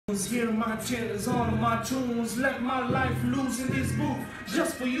Hear my tears on my tunes, let my life loose in this booth.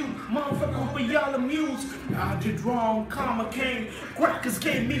 Just for you, motherfucker, but y'all amused. I did wrong, karma came. Crackers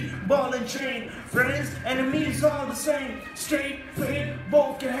gave me ball and chain. Friends, enemies, all the same. Straight, fade,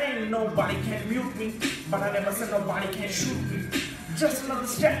 both can hang. Nobody can mute me, but I never said nobody can shoot me. Just another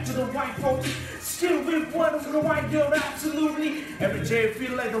step to the white folks. Still with one of the white girl, absolutely. Every day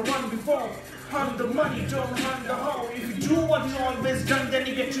feel like the one before. Hunt the money, don't hunt the hoe. If you do what you always done, then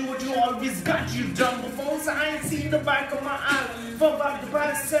you get you what you always got. You dumb before, so I ain't seen the back of my eye for about the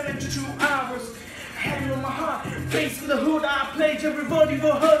past 72 hours. Hand on my heart, facing the hood, I played. Everybody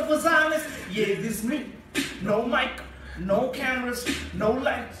who heard was honest. Yeah, this me. No mic, no cameras, no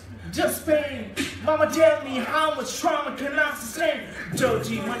lights, just pain. Mama tell me how much trauma can I sustain.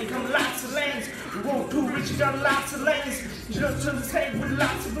 Dirty money come lots of lanes. Road too rich, got lots of lanes. Just to the state with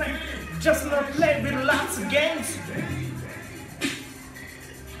lots of blame. Just another play with lots of games.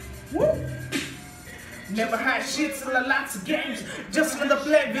 Woo! Never had shit, so lots of games. Just another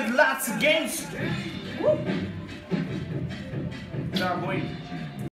play with lots of games. Woo! Nah, boy.